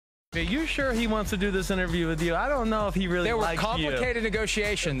Are you sure he wants to do this interview with you? I don't know if he really There were likes complicated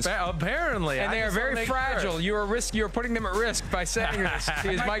negotiations. Apparently. And they are very fragile. Sure. You're putting them at risk by saying this.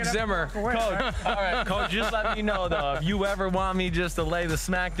 He's Mike Zimmer. Coach, all right, Coach, just let me know, though. If you ever want me just to lay the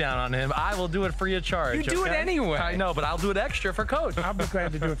smackdown on him, I will do it free of charge. You do it anyway. I know, but I'll do it extra for Coach. I'll be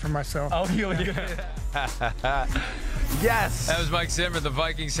glad to do it for myself. Oh, you'll do Yes. That was Mike Zimmer, the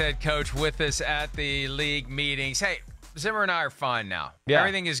Vikings head coach, with us at the league meetings. Hey, Zimmer and I are fine now. Yeah.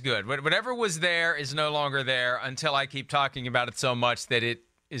 Everything is good. Whatever was there is no longer there until I keep talking about it so much that it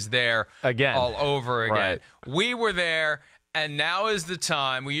is there again, all over again. Right. We were there, and now is the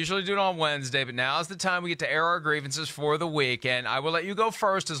time. We usually do it on Wednesday, but now is the time we get to air our grievances for the week. And I will let you go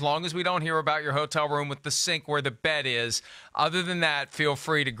first as long as we don't hear about your hotel room with the sink where the bed is. Other than that, feel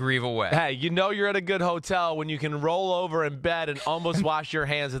free to grieve away. Hey, you know you're at a good hotel when you can roll over in bed and almost wash your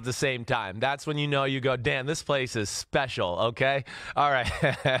hands at the same time. That's when you know you go, damn, this place is special, okay? All right.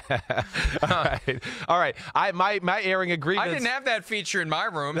 All right. My airing agreement. I didn't have that feature in my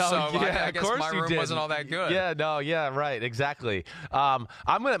room, so I guess my room wasn't all that good. Yeah, right, exactly. I'm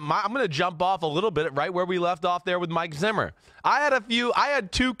gonna jump off a little bit right where we left off there with Mike Zimmer. I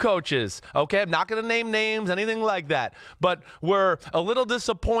had two coaches, okay? I'm not gonna name names, anything like that, but were a little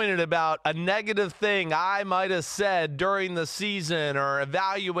disappointed about a negative thing I might have said during the season or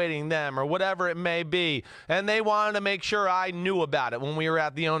evaluating them or whatever it may be, and they wanted to make sure I knew about it when we were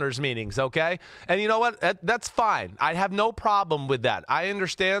at the owners' meetings, okay? And you know what? That's fine. I have no problem with that. I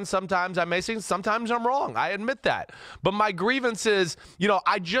understand sometimes I may say, sometimes I'm wrong. I admit that. But my grievance is,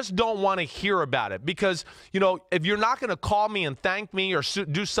 I just don't want to hear about it because, if you're not going to call me and thank me or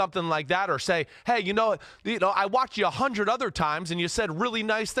do something like that or say, hey, I watched you 100 other times and you said really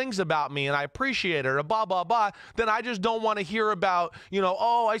nice things about me and I appreciate it or blah, blah, blah, then I just don't want to hear about,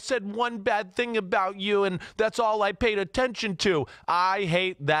 oh, I said one bad thing about you and that's all I paid attention to. I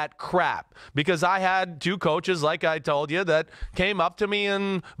hate that crap because I had two coaches, like I told you, that came up to me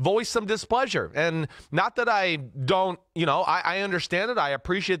and voiced some displeasure. And not that I don't, I understand it. I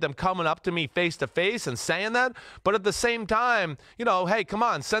appreciate them coming up to me face to face and saying that. But at the same time, hey, come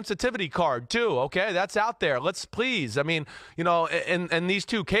on, sensitivity card too. Okay, that's out there. Let's please. I mean, in these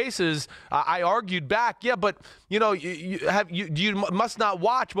two cases, I argued back. Yeah, but you must not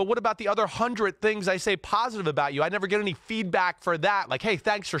watch. But what about the other 100 things I say positive about you? I never get any feedback for that. Like, hey,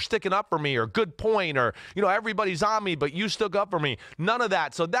 thanks for sticking up for me, or good point, or everybody's on me, but you stuck up for me. None of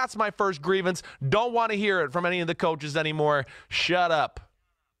that. So that's my first grievance. Don't want to hear it from any of the coaches anymore. Shut up.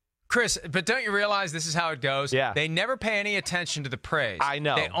 Chris, but don't you realize this is how it goes? Yeah. They never pay any attention to the praise. I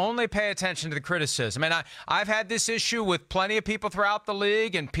know. They only pay attention to the criticism. And I've had this issue with plenty of people throughout the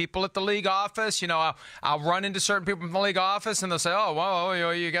league and people at the league office. I'll run into certain people from the league office and they'll say, oh,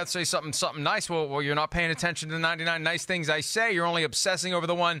 well, you got to say something nice. Well, you're not paying attention to the 99 nice things I say. You're only obsessing over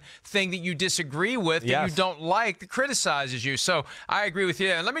the one thing that you disagree with, that you don't like, that criticizes you. So I agree with you.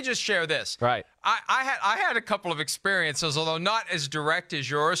 And let me just share this. Right. I had a couple of experiences, although not as direct as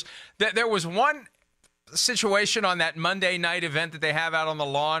yours. There was one situation on that Monday night event that they have out on the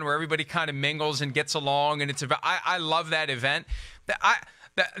lawn where everybody kind of mingles and gets along, and I love that event.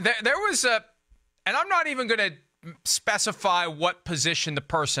 There was and I'm not even going to specify what position the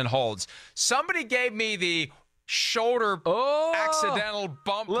person holds. Somebody gave me the shoulder accidental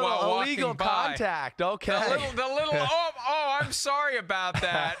bump while walking illegal by. Contact. Okay. The little I'm sorry about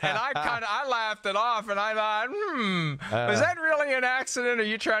that. And I laughed it off, and I thought, was that really an accident, or are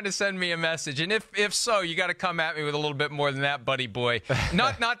you trying to send me a message? And if so, you got to come at me with a little bit more than that, buddy boy.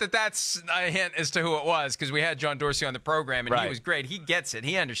 Not that that's a hint as to who it was, because we had John Dorsey on the program, and he was great. He gets it.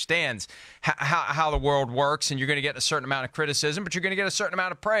 He understands how the world works, and you're going to get a certain amount of criticism, but you're going to get a certain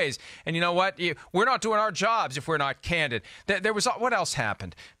amount of praise. And you know what? We're not doing our jobs if we're not candid. There was what else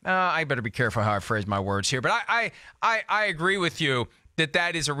happened? I better be careful how I phrase my words here, but I agree with you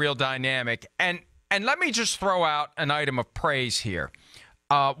that is a real dynamic. And let me just throw out an item of praise here.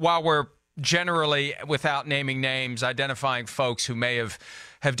 While we're generally, without naming names, identifying folks who may have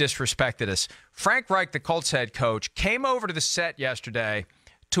disrespected us, Frank Reich, the Colts head coach, came over to the set yesterday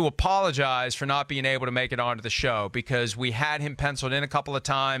to apologize for not being able to make it onto the show, because we had him penciled in a couple of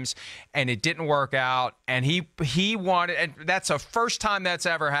times and it didn't work out. And he wanted, and that's the first time that's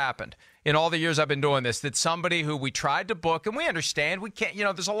ever happened in all the years I've been doing this, that somebody who we tried to book, and we understand we can't,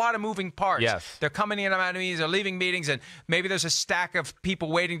 there's a lot of moving parts. Yes. They're coming in and out of meetings, they're leaving meetings, and maybe there's a stack of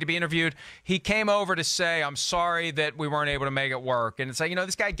people waiting to be interviewed. He came over to say, I'm sorry that we weren't able to make it work. And it's like,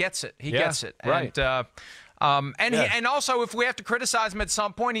 this guy gets it. He gets it. Right. And, And also, if we have to criticize him at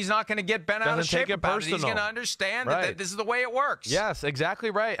some point, he's not going to get bent out of shape about it. He's going to understand that this is the way it works. Yes,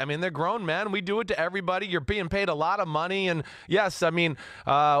 exactly right. I mean, they're grown men. We do it to everybody. You're being paid a lot of money. And, yes, I mean,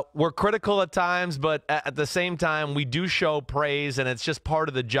 we're critical at times, but at the same time, we do show praise, and it's just part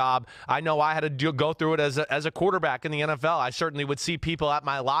of the job. I know I had to go through it as a quarterback in the NFL. I certainly would see people at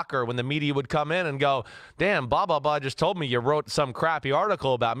my locker when the media would come in and go, damn, blah, blah, blah, just told me you wrote some crappy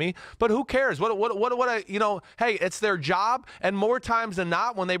article about me. But who cares? Hey, it's their job, and more times than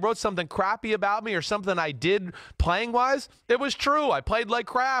not, when they wrote something crappy about me or something I did playing-wise, it was true. I played like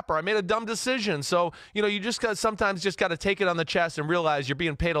crap, or I made a dumb decision. So, you just sometimes got to take it on the chest and realize you're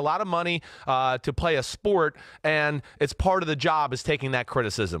being paid a lot of money to play a sport, and it's part of the job is taking that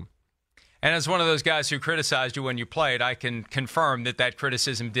criticism. And as one of those guys who criticized you when you played, I can confirm that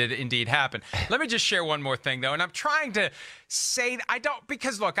criticism did indeed happen. Let me just share one more thing, though, and I'm trying to say I don't,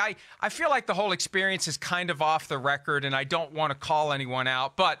 because, look, I feel like the whole experience is kind of off the record, and I don't want to call anyone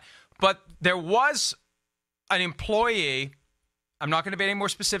out, but there was an employee, I'm not going to be any more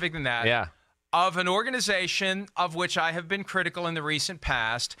specific than that, of an organization of which I have been critical in the recent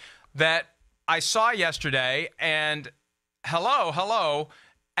past that I saw yesterday, and hello,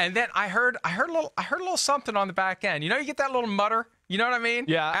 and then I heard a little something on the back end. You get that little mutter. You know what I mean?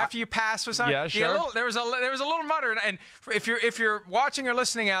 Yeah. After you pass with something. Yeah, sure. There was a little mutter, and if you're watching or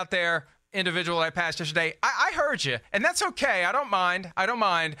listening out there, individual I passed yesterday, I heard you, and that's okay. I don't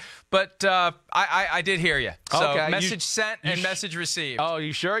mind. But I did hear you. So okay. Message sent and message received. Oh,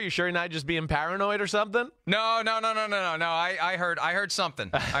 you sure? You sure you're not just being paranoid or something? No. I heard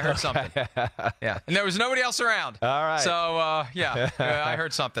something. Yeah. And there was nobody else around. All right. So I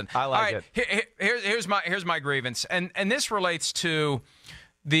heard something. I like it. Here's my grievance, and this relates to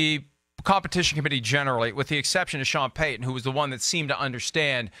the competition committee generally, with the exception of Sean Payton, who was the one that seemed to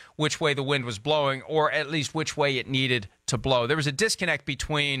understand which way the wind was blowing, or at least which way it needed to blow. There was a disconnect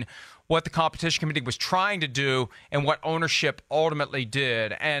between what the competition committee was trying to do and what ownership ultimately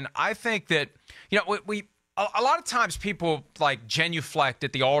did. And I think that, a lot of times people genuflect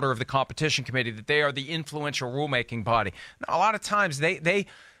at the altar of the competition committee that they are the influential rulemaking body. A lot of times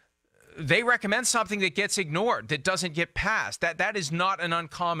they recommend something that gets ignored, that doesn't get passed. That is not an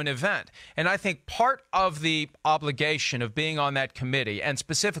uncommon event. And I think part of the obligation of being on that committee, and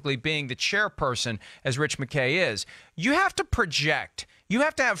specifically being the chairperson, as Rich McKay is, you have to project. You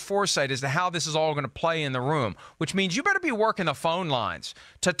have to have foresight as to how this is all going to play in the room, which means you better be working the phone lines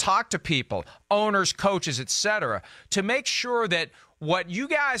to talk to people, owners, coaches, etc., to make sure that what you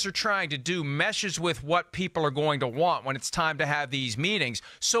guys are trying to do meshes with what people are going to want when it's time to have these meetings,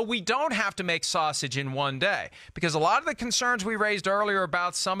 so we don't have to make sausage in one day. Because a lot of the concerns we raised earlier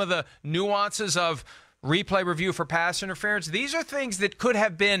about some of the nuances of replay review for pass interference, these are things that could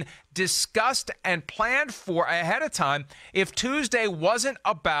have been discussed and planned for ahead of time if Tuesday wasn't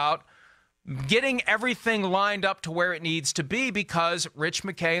about getting everything lined up to where it needs to be, because Rich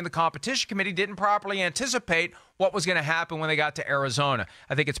McKay and the competition committee didn't properly anticipate what was going to happen when they got to Arizona.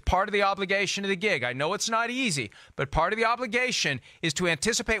 I think it's part of the obligation of the gig. I know it's not easy, but part of the obligation is to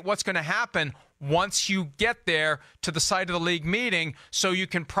anticipate what's going to happen once you get there to the site of the league meeting, so you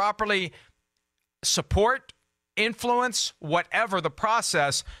can properly support, influence, whatever the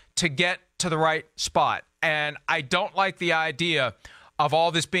process to get to the right spot. And I don't like the idea of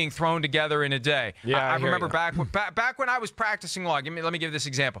all this being thrown together in a day. Yeah, I remember back when I was practicing law. Let me give this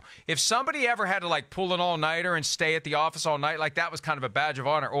example. If somebody ever had to pull an all-nighter and stay at the office all night, that was kind of a badge of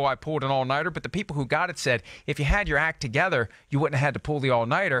honor. Oh, I pulled an all-nighter. But the people who got it said, if you had your act together, you wouldn't have had to pull the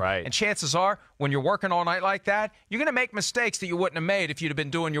all-nighter. Right. And chances are, when you're working all night like that, you're going to make mistakes that you wouldn't have made if you'd have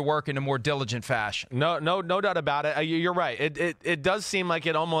been doing your work in a more diligent fashion. No doubt about it. You're right. It does seem like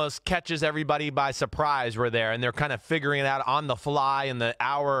it almost catches everybody by surprise. We're there, and they're kind of figuring it out on the fly in the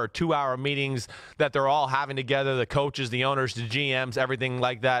hour or 2 hour meetings that they're all having together, the coaches, the owners, the GMs, everything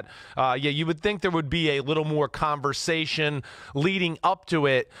like that. You would think there would be a little more conversation leading up to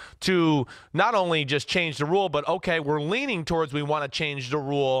it to not only just change the rule, but, okay, we're leaning towards we want to change the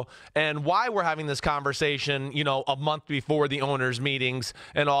rule, and why we're having this conversation, a month before the owners' meetings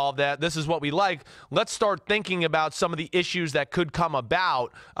and all of that. This is what we like. Let's start thinking about some of the issues that could come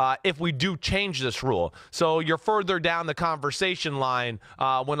about if we do change this rule. So you're further down the conversation line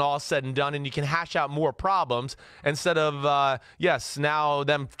when all's said and done, and you can hash out more problems instead of, now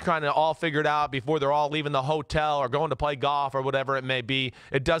them trying to all figure it out before they're all leaving the hotel or going to play golf or whatever it may be.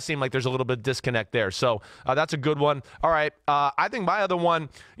 It does seem like there's a little bit of disconnect there. So that's a good one. All right. I think my other one,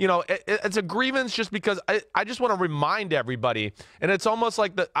 it's a grievance just because I just want to remind everybody, and it's almost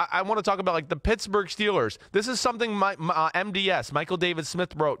like I want to talk about the Pittsburgh Steelers. This is something my MDS, Michael David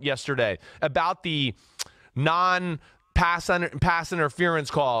Smith, wrote yesterday about the pass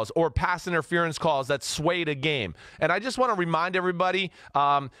interference calls or pass interference calls that swayed a game. And I just want to remind everybody,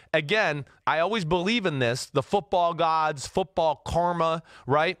 again, I always believe in this, the football gods, football karma,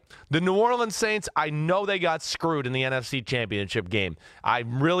 right? The New Orleans Saints, I know they got screwed in the NFC Championship game. I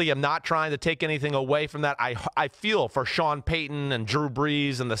really am not trying to take anything away from that. I feel for Sean Payton and Drew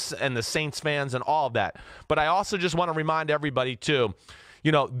Brees and the Saints fans and all of that. But I also just want to remind everybody, too,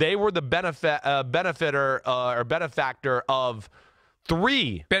 you know, they were the benefactor of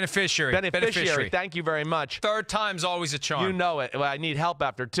three. Beneficiary. Thank you very much. Third time's always a charm. You know it. Well, I need help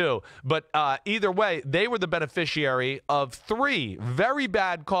after two. But either way, they were the beneficiary of three very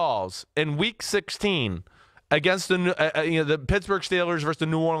bad calls in Week 16 against the Pittsburgh Steelers versus the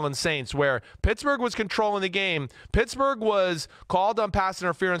New Orleans Saints, where Pittsburgh was controlling the game. Pittsburgh was called on pass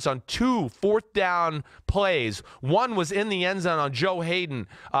interference on 2 fourth-down plays. One was in the end zone on Joe Hayden.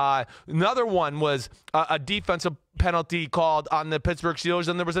 Another one was a defensive penalty called on the Pittsburgh Steelers,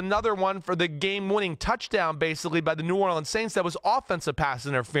 and there was another one for the game-winning touchdown, basically, by the New Orleans Saints that was offensive pass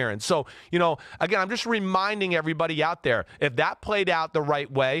interference. So, you know, again, I'm just reminding everybody out there, if that played out the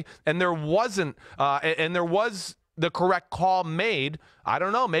right way, and there wasn't, and there was the correct call made, I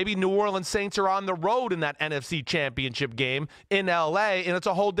don't know, maybe New Orleans Saints are on the road in that NFC Championship game in L.A., and it's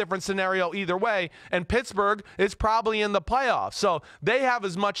a whole different scenario either way, and Pittsburgh is probably in the playoffs. So they have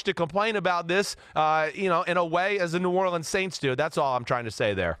as much to complain about this, you know, in a way as the New Orleans Saints do. That's all I'm trying to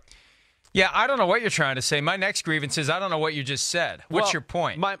say there. Yeah, I don't know what you're trying to say. My next grievance is I don't know what you just said. What's your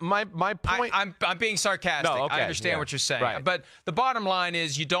point? My point. I'm being sarcastic. No, okay, I understand what you're saying. Right. But the bottom line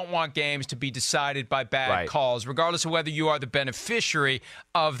is you don't want games to be decided by bad calls, regardless of whether you are the beneficiary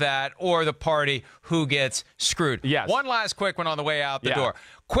of that or the party who gets screwed. Yes. One last quick one on the way out the door.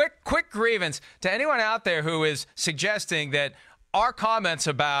 Quick grievance to anyone out there who is suggesting that our comments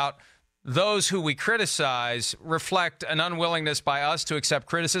about those who we criticize reflect an unwillingness by us to accept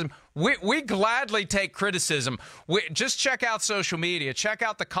criticism. We gladly take criticism. Just check out social media. Check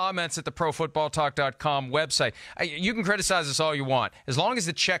out the comments at the ProFootballTalk.com website. You can criticize us all you want. As long as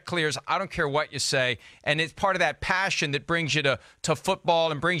the check clears, I don't care what you say. And it's part of that passion that brings you to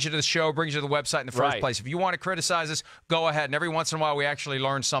football and brings you to the show, brings you to the website in the first place. If you want to criticize us, go ahead. And every once in a while, we actually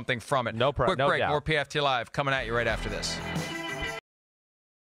learn something from it. Quick break. Doubt. More PFT Live coming at you right after this.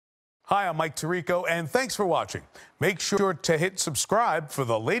 Hi, I'm Mike Tirico, and thanks for watching. Make sure to hit subscribe for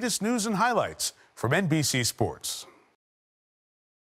the latest news and highlights from NBC Sports.